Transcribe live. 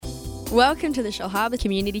Welcome to the Shellharbour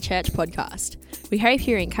Community Church podcast. We hope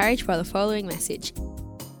you're encouraged by the following message.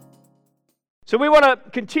 So we want to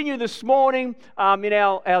continue this morning in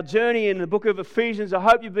our journey in the book of Ephesians. I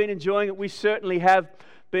hope you've been enjoying it. We certainly have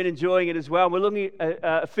been enjoying it as well. We're looking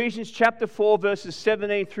at Ephesians chapter 4, verses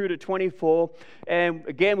 17 through to 24. And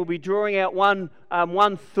again, we'll be drawing out one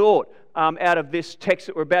thought out of this text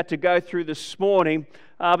that we're about to go through this morning.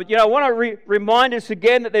 But I want to remind us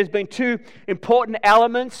again that there's been two important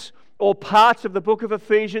elements or parts of the book of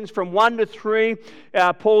Ephesians. From 1 to 3,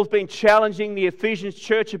 Paul's been challenging the Ephesians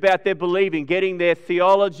church about their believing, getting their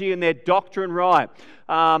theology and their doctrine right.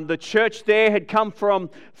 The church there had come from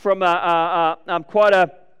quite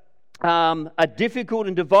a difficult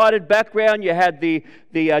and divided background. You had the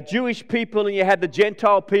Jewish people and you had the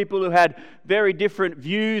Gentile people who had very different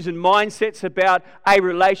views and mindsets about a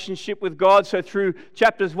relationship with God. So through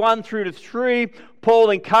chapters 1 through to 3, Paul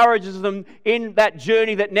encourages them in that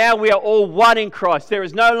journey that now we are all one in Christ. There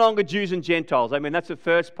is no longer Jews and Gentiles. I mean, that's the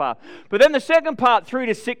first part. But then the second part, 3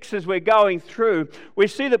 to 6, as we're going through, we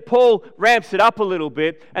see that Paul ramps it up a little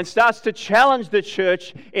bit and starts to challenge the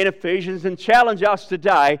church in Ephesians and challenge us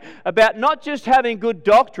today about not just having good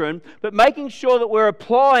doctrine, but making sure that we're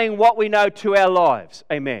applying what we know to our lives.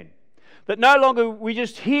 Amen. That no longer we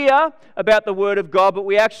just hear about the Word of God, but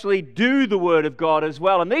we actually do the Word of God as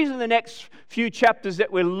well. And these are the next few chapters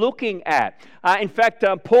that we're looking at. In fact,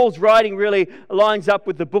 Paul's writing really lines up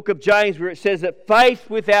with the book of James, where it says that faith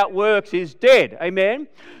without works is dead. Amen?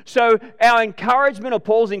 So our encouragement, or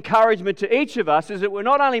Paul's encouragement to each of us, is that we're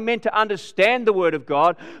not only meant to understand the Word of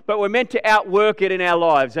God, but we're meant to outwork it in our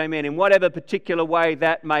lives. Amen? In whatever particular way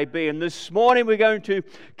that may be. And this morning we're going to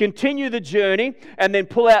continue the journey and then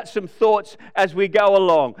pull out some thoughts as we go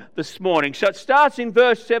along this morning. So it starts in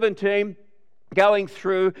verse 17, going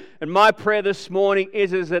through, and my prayer this morning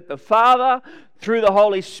is that the Father, through the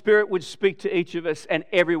Holy Spirit, would speak to each of us and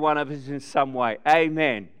every one of us in some way.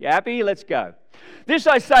 Amen. You happy? Let's go. This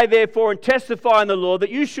I say, therefore, and testify in the Lord,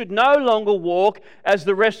 that you should no longer walk as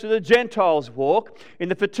the rest of the Gentiles walk, in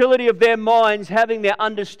the fertility of their minds, having their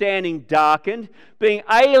understanding darkened, being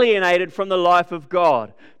alienated from the life of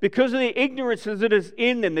God. Because of the ignorance that is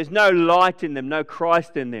in them, there's no light in them, no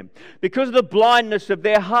Christ in them. Because of the blindness of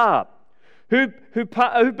their heart, who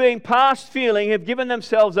being past feeling have given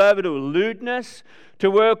themselves over to lewdness,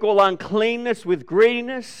 to work all uncleanness with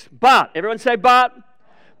greediness. But, everyone say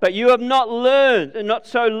but you have not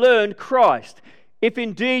learned Christ. If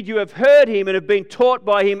indeed you have heard him and have been taught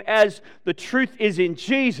by him as the truth is in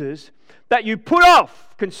Jesus, that you put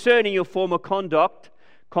off concerning your former conduct,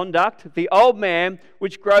 the old man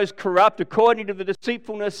which grows corrupt according to the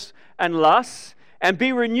deceitfulness and lusts, and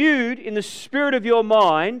be renewed in the spirit of your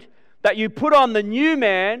mind, that you put on the new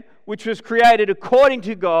man which was created according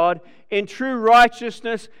to God in true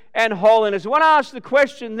righteousness and holiness. I want to ask the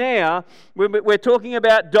question there, we're talking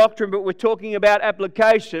about doctrine, but we're talking about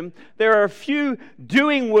application. There are a few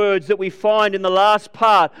doing words that we find in the last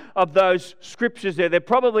part of those scriptures there. They're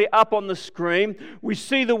probably up on the screen. We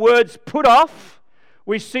see the words put off,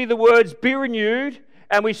 we see the words be renewed,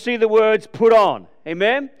 and we see the words put on.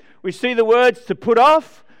 Amen? We see the words to put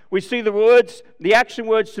off, we see the action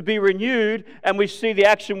words to be renewed, and we see the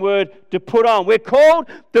action word to put on. We're called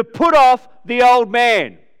to put off the old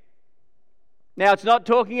man. Now, it's not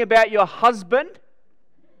talking about your husband.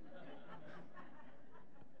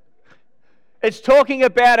 It's talking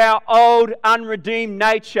about our old, unredeemed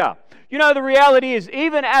nature. You know, the reality is,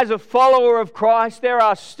 even as a follower of Christ, there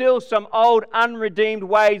are still some old, unredeemed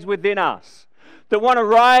ways within us that want to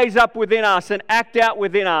rise up within us and act out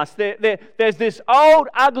within us. There's this old,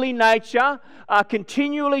 ugly nature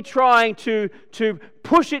continually trying to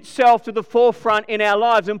push itself to the forefront in our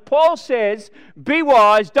lives. And Paul says, be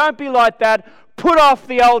wise, don't be like that. Put off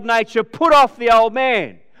the old nature, put off the old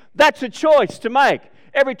man. That's a choice to make.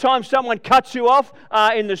 Every time someone cuts you off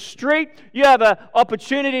in the street, you have an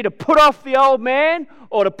opportunity to put off the old man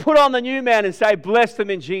or to put on the new man and say, bless them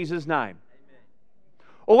in Jesus' name.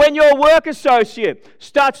 Or when your work associate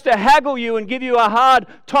starts to haggle you and give you a hard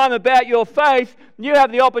time about your faith, you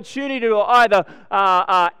have the opportunity to either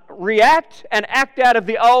react and act out of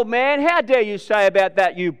the old man. How dare you say about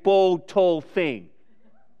that, you bald, tall thing?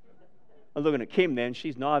 I'm looking at Kim then.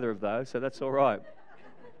 She's neither of those, so that's all right.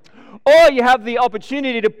 Or you have the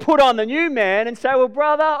opportunity to put on the new man and say, well,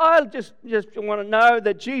 brother, I just want to know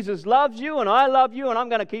that Jesus loves you and I love you and I'm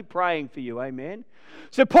going to keep praying for you. Amen.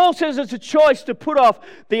 So Paul says it's a choice to put off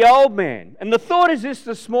the old man. And the thought is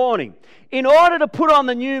this morning. In order to put on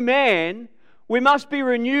the new man, we must be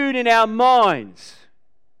renewed in our minds.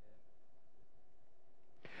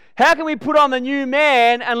 How can we put on the new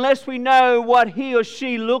man unless we know what he or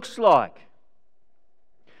she looks like?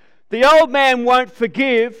 The old man won't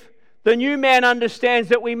forgive. The new man understands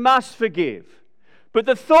that we must forgive. But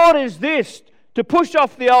the thought is this: to push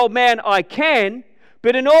off the old man, I can,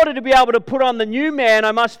 but in order to be able to put on the new man,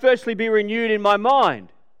 I must firstly be renewed in my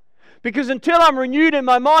mind. Because until I'm renewed in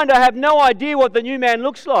my mind, I have no idea what the new man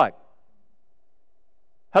looks like.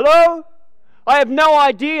 Hello? I have no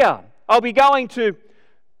idea. I'll be going to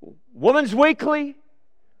Women's Weekly,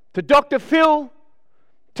 to Dr. Phil,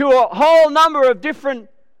 to a whole number of different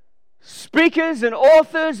speakers and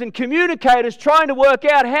authors and communicators trying to work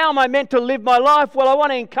out how am I meant to live my life. Well, I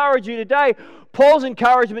want to encourage you today. Paul's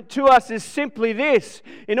encouragement to us is simply this: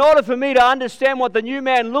 in order for me to understand what the new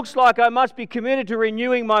man looks like, I must be committed to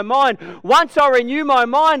renewing my mind. Once I renew my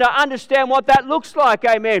mind, I understand what that looks like.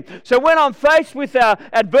 Amen. So when I'm faced with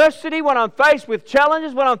adversity, when I'm faced with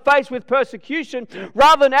challenges, when I'm faced with persecution,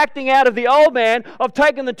 rather than acting out of the old man, I've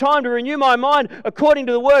taken the time to renew my mind according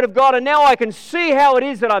to the Word of God, and now I can see how it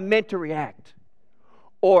is that I'm meant to react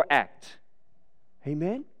or act.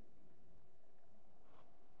 Amen.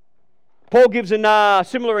 Paul gives a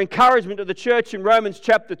similar encouragement to the church in Romans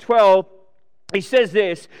chapter 12. He says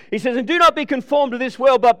this. He says, "And do not be conformed to this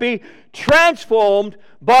world, but be transformed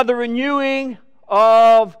by the renewing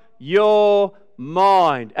of your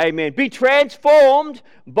mind." Amen. Be transformed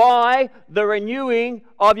by the renewing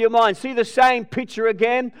of your mind. See the same picture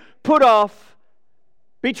again? Put off,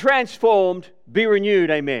 be transformed, be renewed.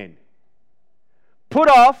 Amen. Put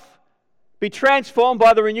off, be transformed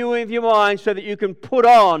by the renewing of your mind so that you can put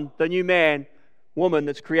on the new man, woman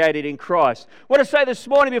that's created in Christ. I want to say this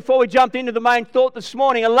morning, before we jump into the main thought this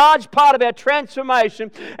morning, a large part of our transformation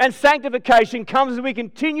and sanctification comes as we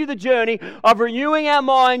continue the journey of renewing our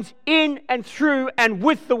minds in and through and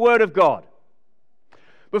with the Word of God.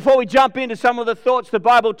 Before we jump into some of the thoughts, the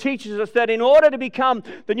Bible teaches us that in order to become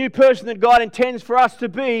the new person that God intends for us to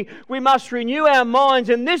be, we must renew our minds.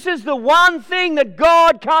 And this is the one thing that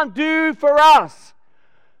God can't do for us.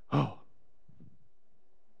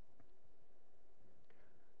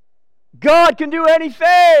 God can do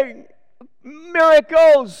anything.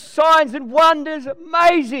 Miracles, signs and wonders,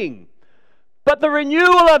 amazing. But the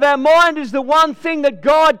renewal of our mind is the one thing that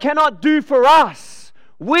God cannot do for us.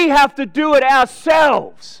 We have to do it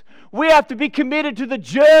ourselves. We have to be committed to the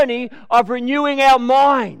journey of renewing our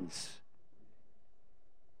minds.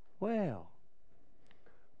 Wow.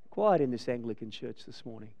 Quiet in this Anglican church this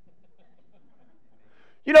morning.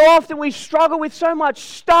 You know, often we struggle with so much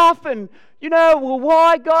stuff and, well,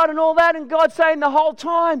 why God and all that, and God's saying the whole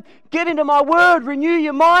time, get into my Word, renew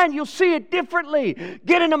your mind, you'll see it differently.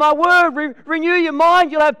 Get into my Word, renew your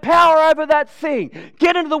mind, you'll have power over that thing.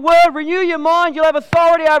 Get into the Word, renew your mind, you'll have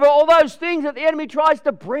authority over all those things that the enemy tries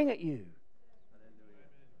to bring at you.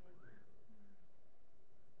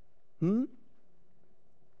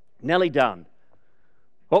 Nearly done.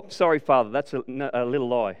 Oh, sorry, Father, that's a little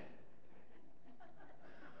lie.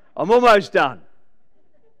 I'm almost done.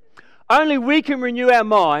 Only we can renew our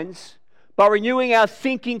minds by renewing our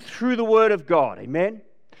thinking through the Word of God. Amen?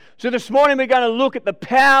 So this morning we're going to look at the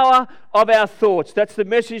power of our thoughts. That's the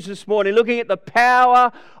message this morning, looking at the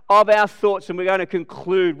power of our thoughts. And we're going to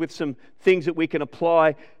conclude with some things that we can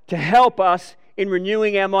apply to help us in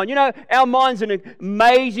renewing our mind. You know, our mind's an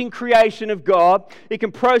amazing creation of God. It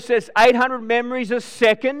can process 800 memories a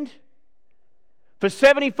second. For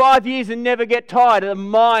 75 years and never get tired. The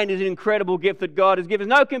mind is an incredible gift that God has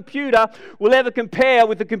given us. No computer will ever compare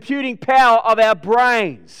with the computing power of our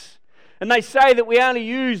brains. And they say that we only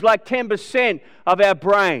use like 10% of our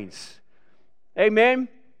brains. Amen?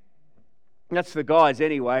 That's the guys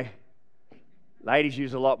anyway. Ladies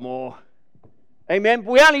use a lot more. Amen.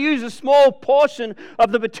 We only use a small portion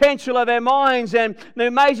of the potential of our minds, and the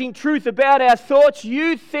amazing truth about our thoughts,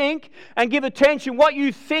 you think and give attention. What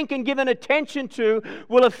you think and give an attention to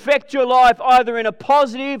will affect your life either in a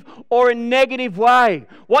positive or a negative way.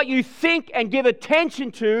 What you think and give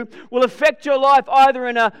attention to will affect your life either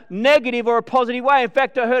in a negative or a positive way. In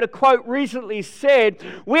fact, I heard a quote recently said,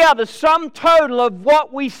 "We are the sum total of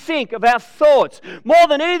what we think, of our thoughts. More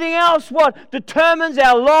than anything else, what determines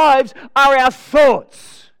our lives are our thoughts.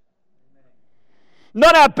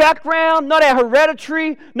 Not our background, not our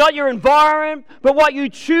hereditary, not your environment, but what you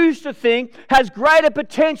choose to think has greater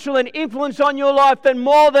potential and influence on your life than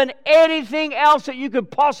more than anything else that you could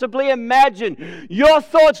possibly imagine. Your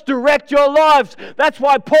thoughts direct your lives. That's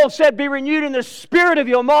why Paul said, be renewed in the spirit of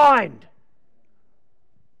your mind."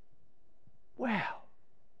 Wow.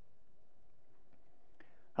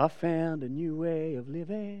 I found a new way of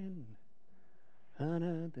living.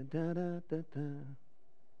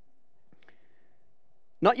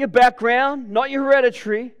 Not your background, not your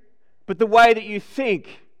hereditary, but the way that you think.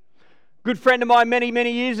 A good friend of mine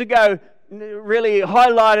many years ago really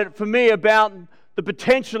highlighted for me about the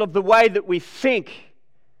potential of the way that we think.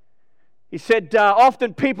 He said,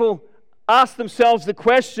 often people ask themselves the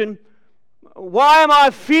question, why am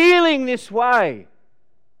I feeling this way?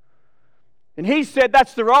 And he said,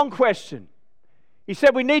 that's the wrong question. He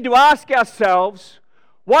said, we need to ask ourselves,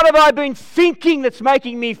 what have I been thinking that's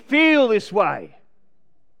making me feel this way?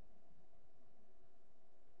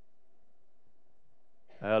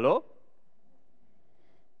 Hello?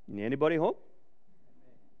 Anybody home?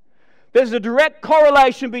 There's a direct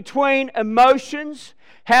correlation between emotions,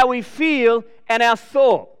 how we feel, and our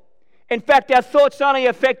thought. In fact, our thoughts not only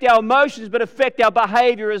affect our emotions, but affect our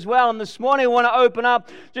behavior as well. And this morning I want to open up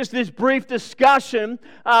just this brief discussion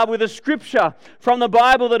with a scripture from the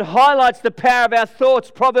Bible that highlights the power of our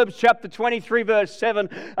thoughts. Proverbs chapter 23, verse 7.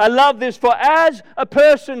 I love this. For as a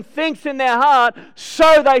person thinks in their heart,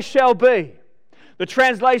 so they shall be. The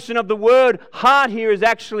translation of the word heart here is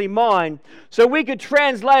actually mind. So we could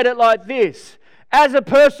translate it like this. As a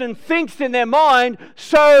person thinks in their mind,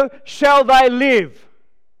 so shall they live.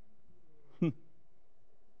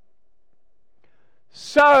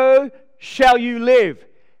 So shall you live.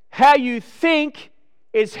 How you think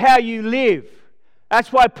is how you live.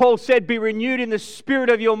 That's why Paul said, be renewed in the spirit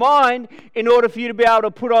of your mind in order for you to be able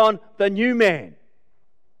to put on the new man.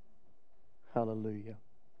 Hallelujah.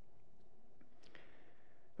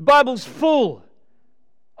 The Bible's full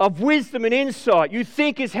of wisdom and insight. You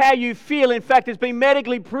think is how you feel. In fact, it's been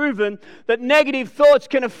medically proven that negative thoughts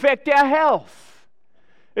can affect our health.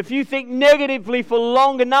 If you think negatively for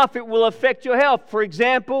long enough, it will affect your health. For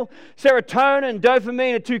example, serotonin and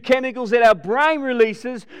dopamine are two chemicals that our brain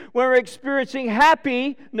releases when we're experiencing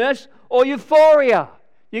happiness or euphoria.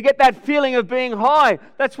 You get that feeling of being high.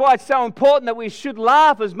 That's why it's so important that we should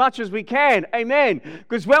laugh as much as we can. Amen.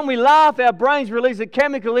 Because when we laugh, our brains release a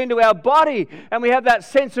chemical into our body and we have that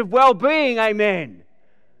sense of well-being. Amen.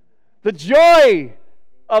 The joy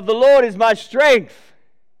of the Lord is my strength.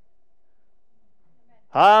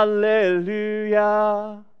 Hallelujah.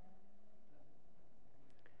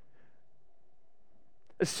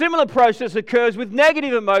 A similar process occurs with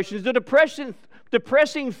negative emotions, the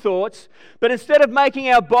depressing thoughts, but instead of making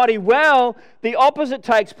our body well, the opposite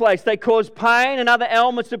takes place. They cause pain and other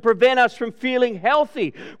ailments that prevent us from feeling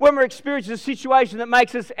healthy. When we're experiencing a situation that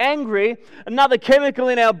makes us angry, another chemical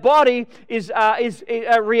in our body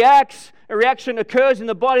reacts. A reaction occurs in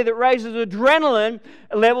the body that raises adrenaline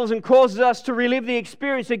levels and causes us to relive the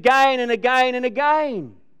experience again and again and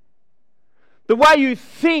again. The way you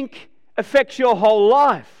think affects your whole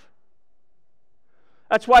life.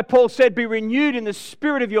 That's why Paul said, be renewed in the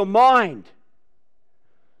spirit of your mind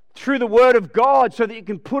through the Word of God so that you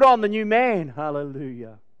can put on the new man.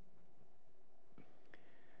 Hallelujah.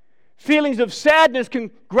 Feelings of sadness can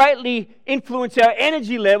greatly influence our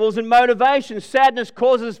energy levels and motivation. Sadness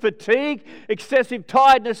causes fatigue, excessive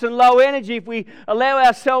tiredness, and low energy. If we allow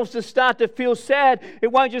ourselves to start to feel sad,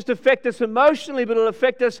 it won't just affect us emotionally, but it'll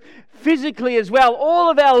affect us physically as well. All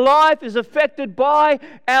of our life is affected by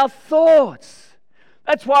our thoughts.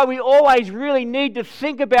 That's why we always really need to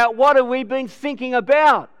think about what have we been thinking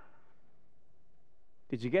about.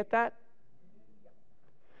 Did you get that?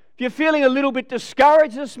 If you're feeling a little bit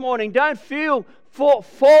discouraged this morning, don't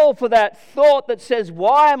fall for that thought that says,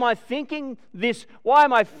 why am I thinking this? Why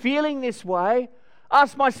am I feeling this way?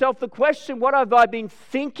 Ask myself the question, what have I been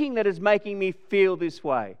thinking that is making me feel this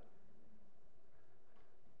way?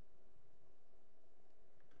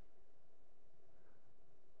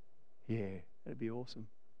 Yeah, that'd be awesome.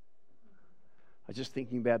 I was just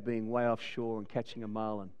thinking about being way offshore and catching a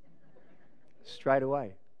marlin. Straight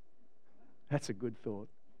away. That's a good thought.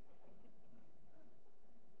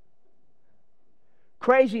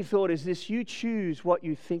 Crazy thought is this: you choose what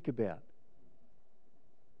you think about.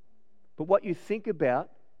 But what you think about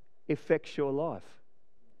affects your life.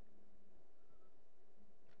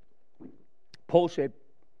 Paul said,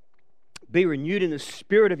 be renewed in the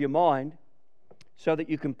spirit of your mind so that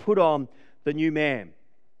you can put on the new man.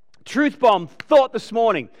 Truth bomb thought this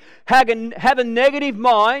morning: have a negative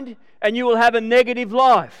mind and you will have a negative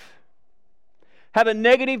life. Have a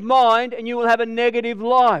negative mind and you will have a negative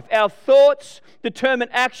life. Our thoughts determine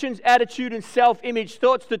actions, attitude, and self-image.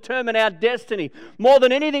 Thoughts determine our destiny. More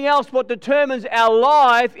than anything else, what determines our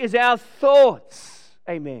life is our thoughts.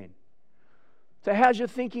 Amen. So how's your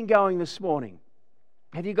thinking going this morning?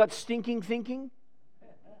 Have you got stinking thinking?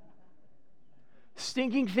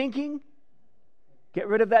 Stinking thinking? Get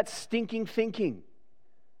rid of that stinking thinking.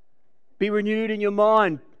 Be renewed in your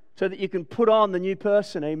mind so that you can put on the new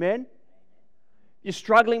person. Amen? You're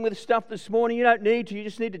struggling with stuff this morning, you don't need to. You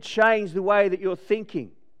just need to change the way that you're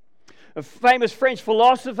thinking. A famous French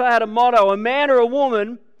philosopher had a motto: a man or a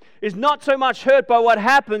woman is not so much hurt by what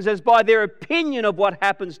happens as by their opinion of what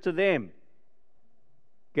happens to them.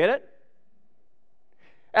 Get it?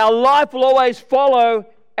 Our life will always follow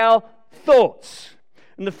our thoughts.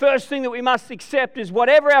 And the first thing that we must accept is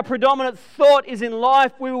whatever our predominant thought is in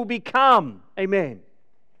life, we will become. Amen.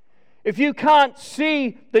 If you can't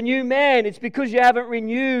see the new man, it's because you haven't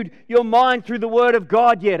renewed your mind through the Word of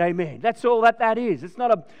God yet. Amen. That's all that is. It's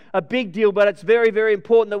not a big deal, but it's very, very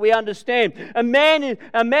important that we understand. A man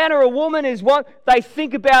or a woman is what they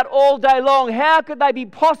think about all day long. How could they be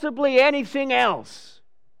possibly anything else?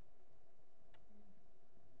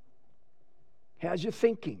 How's your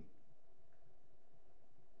thinking?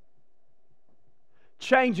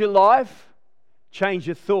 Change your life, change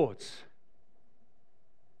your thoughts.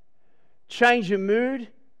 Change your mood,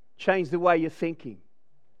 change the way you're thinking.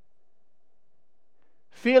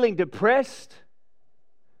 Feeling depressed,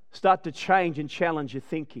 start to change and challenge your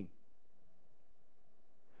thinking.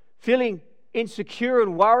 Feeling insecure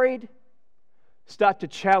and worried, start to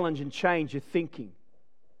challenge and change your thinking.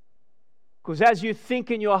 Because as you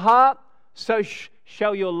think in your heart, so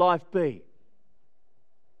shall your life be.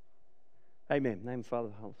 Amen. Name Father,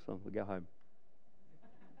 we'll go home.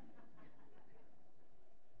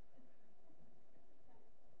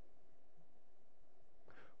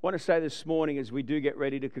 I want to say this morning as we do get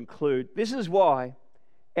ready to conclude, this is why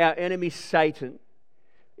our enemy Satan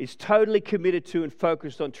is totally committed to and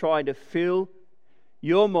focused on trying to fill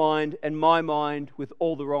your mind and my mind with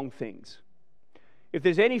all the wrong things. If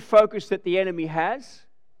there's any focus that the enemy has,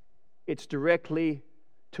 it's directly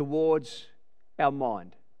towards our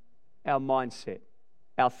mind, our mindset,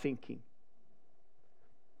 our thinking.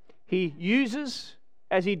 He uses,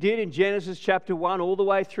 as he did in Genesis chapter 1 all the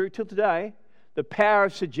way through till today, the power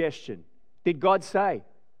of suggestion. Did God say?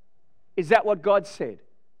 Is that what God said?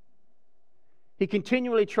 He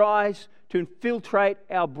continually tries to infiltrate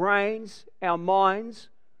our brains, our minds,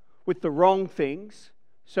 with the wrong things,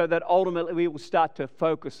 so that ultimately we will start to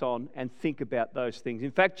focus on and think about those things.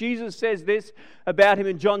 In fact, Jesus says this about him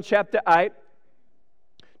in John chapter 8.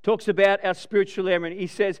 Talks about our spiritual enemy. He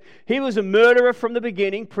says, he was a murderer from the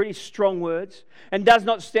beginning, pretty strong words, and does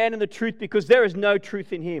not stand in the truth because there is no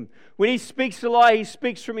truth in him. When he speaks a lie, he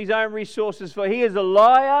speaks from his own resources, for he is a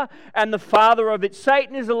liar and the father of it.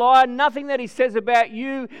 Satan is a liar. Nothing that he says about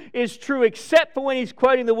you is true except for when he's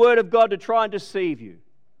quoting the word of God to try and deceive you.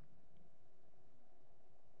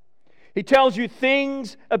 He tells you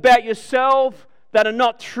things about yourself that are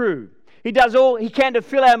not true. He does all he can to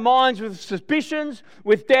fill our minds with suspicions,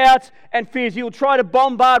 with doubts and fears. He will try to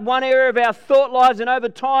bombard one area of our thought lives and over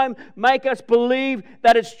time make us believe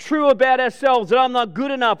that it's true about ourselves, that I'm not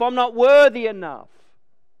good enough, I'm not worthy enough.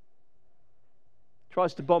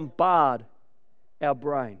 Tries to bombard our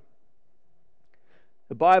brain.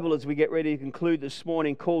 The Bible, as we get ready to conclude this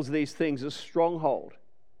morning, calls these things a stronghold.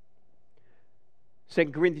 2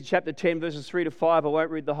 Corinthians chapter 10, verses 3 to 5, I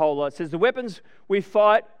won't read the whole lot. It says, the weapons we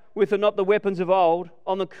fight with are not the weapons of old.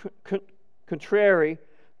 On the contrary,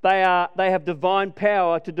 they have divine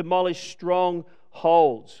power to demolish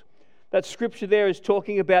strongholds. That scripture there is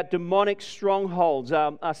talking about demonic strongholds,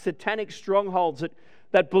 satanic strongholds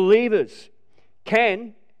that believers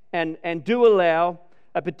can and do allow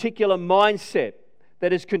a particular mindset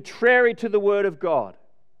that is contrary to the Word of God.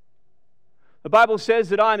 The Bible says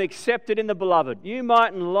that I'm accepted in the beloved. You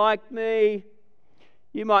mightn't like me.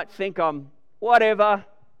 You might think I'm whatever.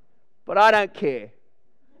 But I don't care,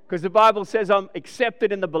 because the Bible says I'm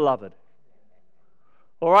accepted in the beloved.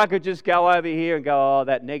 Or I could just go over here and go, oh,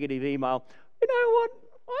 that negative email. You know what?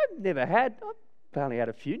 I've only had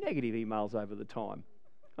a few negative emails over the time.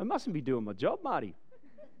 I mustn't be doing my job, Marty.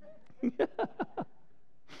 You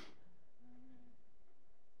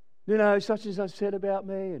know, such as I've said about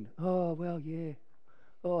me, and oh, well, yeah.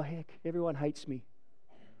 Oh, heck, everyone hates me.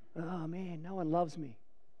 Oh, man, no one loves me.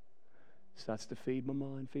 Starts to feed my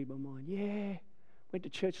mind. Yeah, went to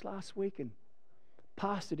church last week and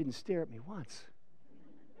pastor didn't stare at me once.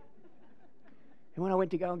 And when I went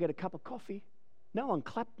to go and get a cup of coffee, no one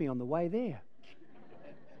clapped me on the way there.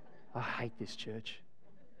 I hate this church.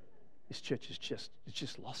 This church it's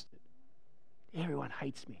just lost it. Everyone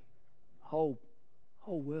hates me. Whole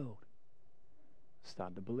world.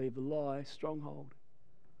 Starting to believe the lie, stronghold.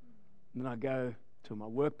 And then I go to my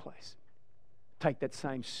workplace. Take that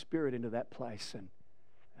same spirit into that place, and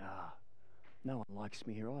no one likes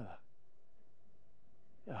me here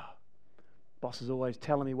either. Boss is always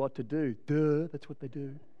telling me what to do. Duh, that's what they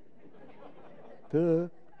do. Duh.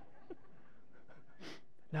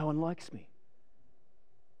 No one likes me.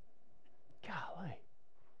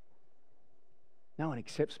 No one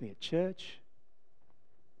accepts me at church.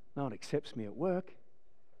 No one accepts me at work.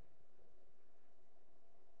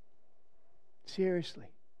 Seriously.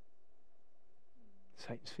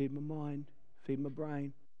 Satan's feeding my mind, feeding my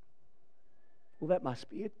brain. Well, that must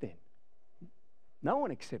be it then. No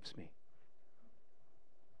one accepts me.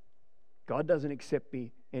 God doesn't accept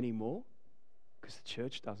me anymore because the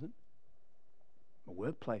church doesn't. My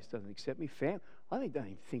workplace doesn't accept me. I don't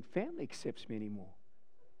even think family accepts me anymore.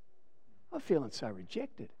 I'm feeling so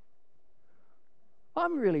rejected.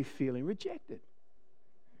 I'm really feeling rejected.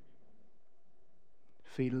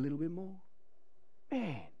 Feed a little bit more.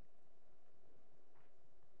 Man,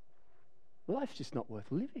 life's just not worth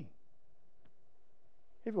living.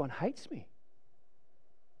 Everyone hates me.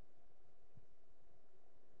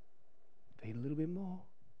 Feed a little bit more.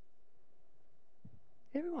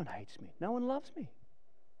 Everyone hates me. No one loves me.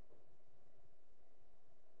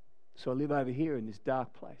 So I live over here in this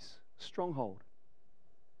dark place. Stronghold.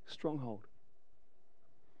 Stronghold.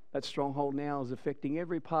 That stronghold now is affecting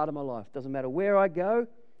every part of my life. Doesn't matter where I go,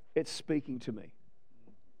 it's speaking to me.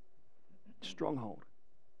 Stronghold.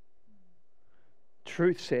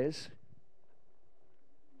 Truth says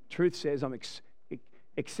I'm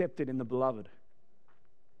accepted in the beloved.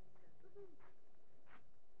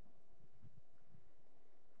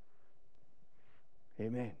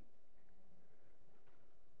 Amen.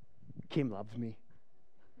 Kim loves me.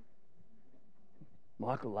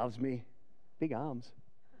 Michael loves me. Big arms.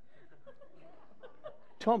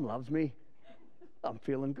 Tom loves me. I'm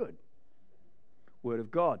feeling good. Word of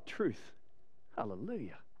God, truth.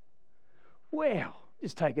 Hallelujah. Wow,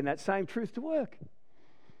 just taking that same truth to work.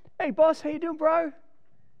 Hey boss, how you doing, bro?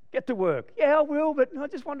 Get to work. Yeah, I will, but I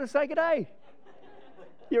just wanted to say good day.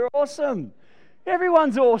 You're awesome.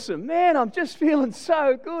 Everyone's awesome. Man, I'm just feeling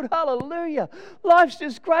so good. Hallelujah. Life's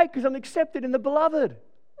just great because I'm accepted in the beloved.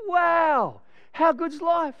 Wow. How good's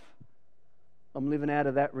life? I'm living out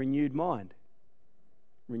of that renewed mind,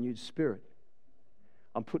 renewed spirit.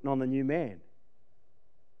 I'm putting on the new man.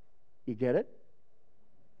 You get it?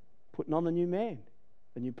 Putting on the new man,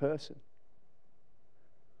 the new person.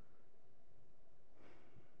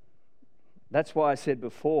 That's why I said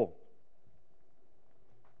before.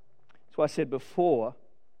 The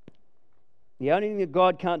only thing that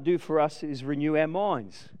God can't do for us is renew our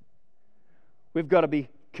minds. We've got to be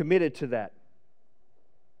committed to that.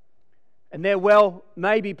 And there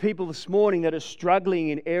may be people this morning that are struggling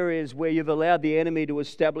in areas where you've allowed the enemy to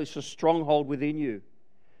establish a stronghold within you.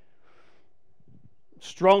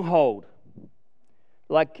 Stronghold.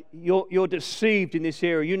 Like you're deceived in this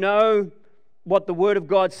area. You know what the Word of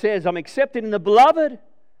God says. I'm accepted in the beloved,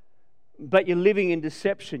 but you're living in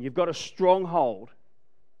deception. You've got a stronghold.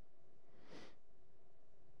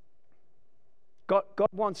 God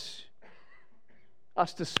wants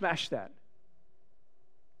us to smash that.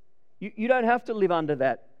 You don't have to live under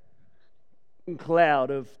that cloud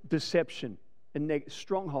of deception and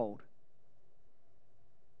stronghold.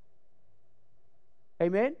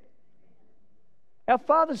 Amen? Our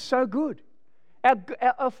Father's so good.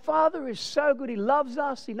 Our Father is so good. He loves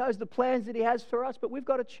us. He knows the plans that He has for us, but we've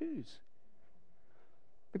got to choose.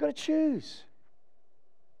 We've got to choose.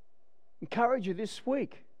 Encourage you this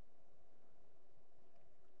week.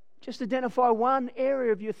 Just identify one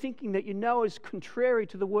area of your thinking that you know is contrary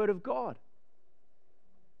to the Word of God.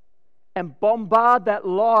 And bombard that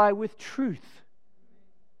lie with truth.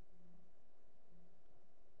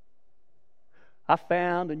 I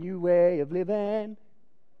found a new way of living.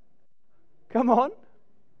 Come on.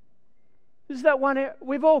 This is that one area.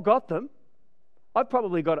 We've all got them. I've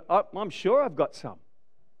probably got, I'm sure I've got some.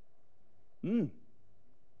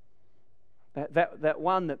 That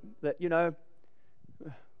one that you know,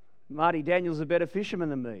 Marty Daniel's a better fisherman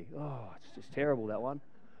than me. Oh, it's just terrible, that one.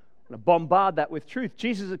 I'm going to bombard that with truth.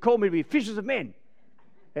 Jesus has called me to be fishers of men.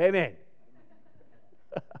 Amen.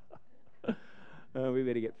 We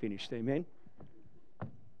better get finished. Amen.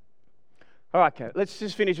 All right, okay. Let's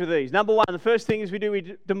just finish with these. Number one, the first thing is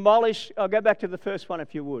we demolish. I'll go back to the first one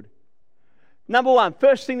if you would. Number one,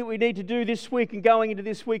 first thing that we need to do this week and going into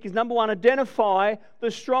this week is number one, identify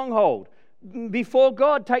the stronghold. Before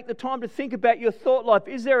God, take the time to think about your thought life.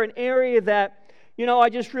 Is there an area that, you know, I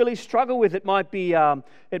just really struggle with? It might be a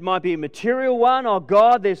material one. Oh,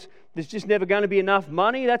 God, there's just never going to be enough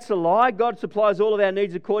money. That's a lie. God supplies all of our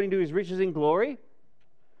needs according to His riches in glory.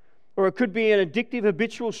 Or it could be an addictive,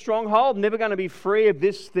 habitual stronghold. I'm never going to be free of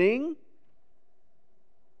this thing.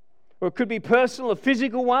 Or it could be personal, a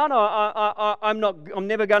physical one. I'm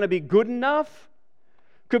never going to be good enough.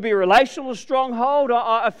 Could be a relational stronghold.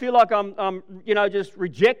 I feel like I'm just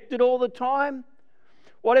rejected all the time.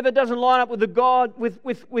 Whatever doesn't line up with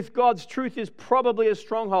God's truth is probably a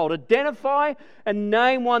stronghold. Identify and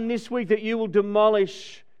name one this week that you will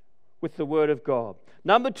demolish with the Word of God.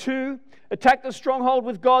 Number 2, attack the stronghold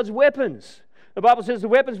with God's weapons. The Bible says the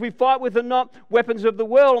weapons we fight with are not weapons of the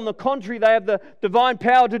world. On the contrary, they have the divine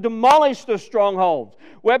power to demolish the strongholds.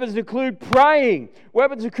 Weapons include praying.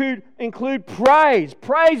 Weapons include praise.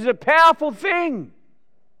 Praise is a powerful thing.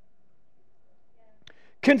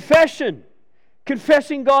 Confession.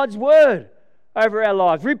 Confessing God's Word over our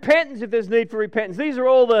lives. Repentance if there's need for repentance. These are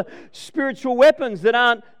all the spiritual weapons that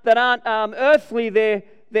aren't earthly.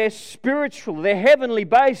 They're spiritual. They're heavenly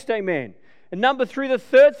based. Amen. And number 3, the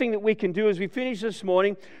third thing that we can do as we finish this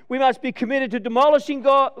morning, we must be committed to demolishing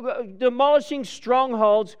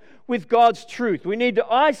strongholds with God's truth. We need to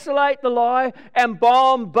isolate the lie and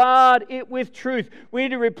bombard it with truth. We need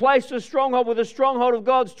to replace the stronghold with a stronghold of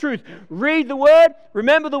God's truth. Read the Word,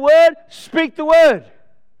 remember the Word, speak the Word.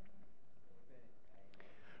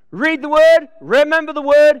 Read the Word, remember the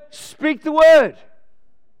Word, speak the Word.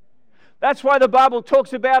 That's why the Bible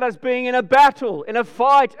talks about us being in a battle, in a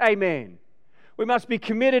fight. Amen. We must be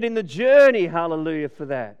committed in the journey, hallelujah, for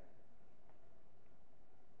that.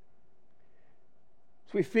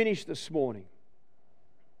 As we finish this morning,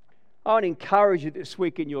 I want to encourage you this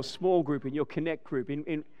week in your small group, in your connect group,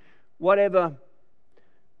 in whatever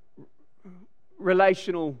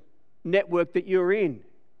relational network that you're in.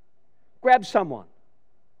 Grab someone.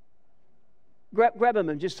 Grab them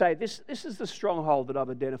and just say, this is the stronghold that I've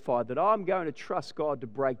identified that I'm going to trust God to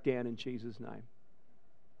break down in Jesus' name.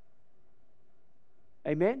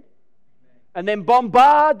 Amen? And then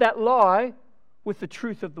bombard that lie with the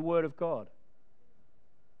truth of the Word of God.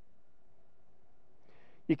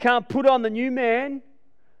 You can't put on the new man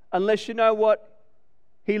unless you know what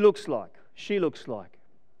he looks like, she looks like.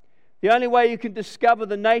 The only way you can discover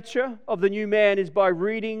the nature of the new man is by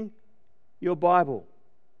reading your Bible.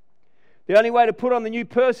 The only way to put on the new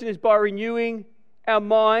person is by renewing our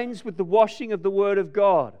minds with the washing of the Word of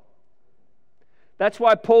God. That's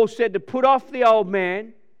why Paul said to put off the old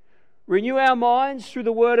man, renew our minds through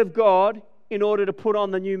the Word of God in order to put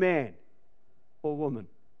on the new man or woman.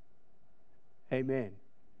 Amen.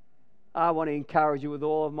 I want to encourage you with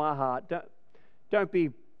all of my heart. Don't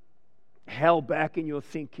be held back in your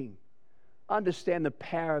thinking. Understand the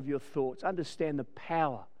power of your thoughts. Understand the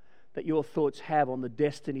power that your thoughts have on the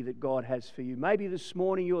destiny that God has for you. Maybe this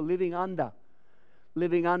morning you're living under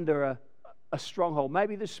a stronghold.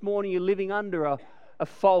 Maybe this morning you're living under a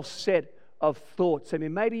false set of thoughts. I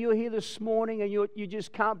mean, maybe you're here this morning and you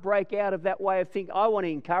just can't break out of that way of thinking. I want to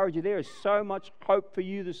encourage you. There is so much hope for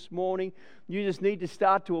you this morning. You just need to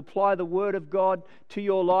start to apply the Word of God to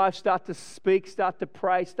your life. Start to speak, start to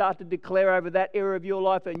pray, start to declare over that area of your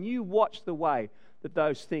life, and you watch the way that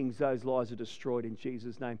those lies are destroyed in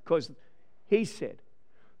Jesus' name. Because He said,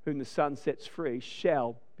 whom the Son sets free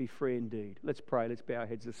shall be free indeed. Let's pray. Let's bow our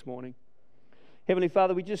heads this morning. Heavenly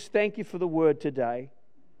Father, we just thank you for the Word today.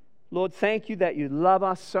 Lord, thank you that you love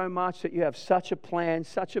us so much, that you have such a plan,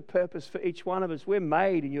 such a purpose for each one of us. We're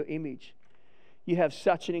made in your image. You have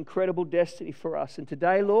such an incredible destiny for us. And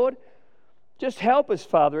today, Lord, just help us,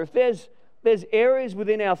 Father. If there's areas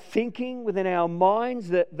within our thinking, within our minds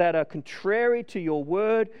that are contrary to your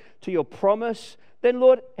word, to your promise, then,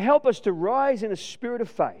 Lord, help us to rise in a spirit of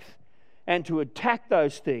faith and to attack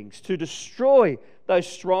those things, to destroy those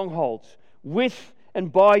strongholds with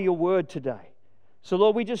and by your word today. So,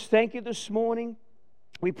 Lord, we just thank you this morning.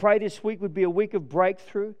 We pray this week would be a week of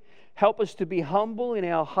breakthrough. Help us to be humble in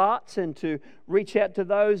our hearts and to reach out to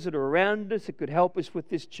those that are around us that could help us with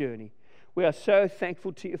this journey. We are so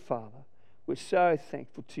thankful to you, Father. We're so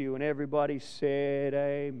thankful to you. And everybody said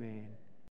amen.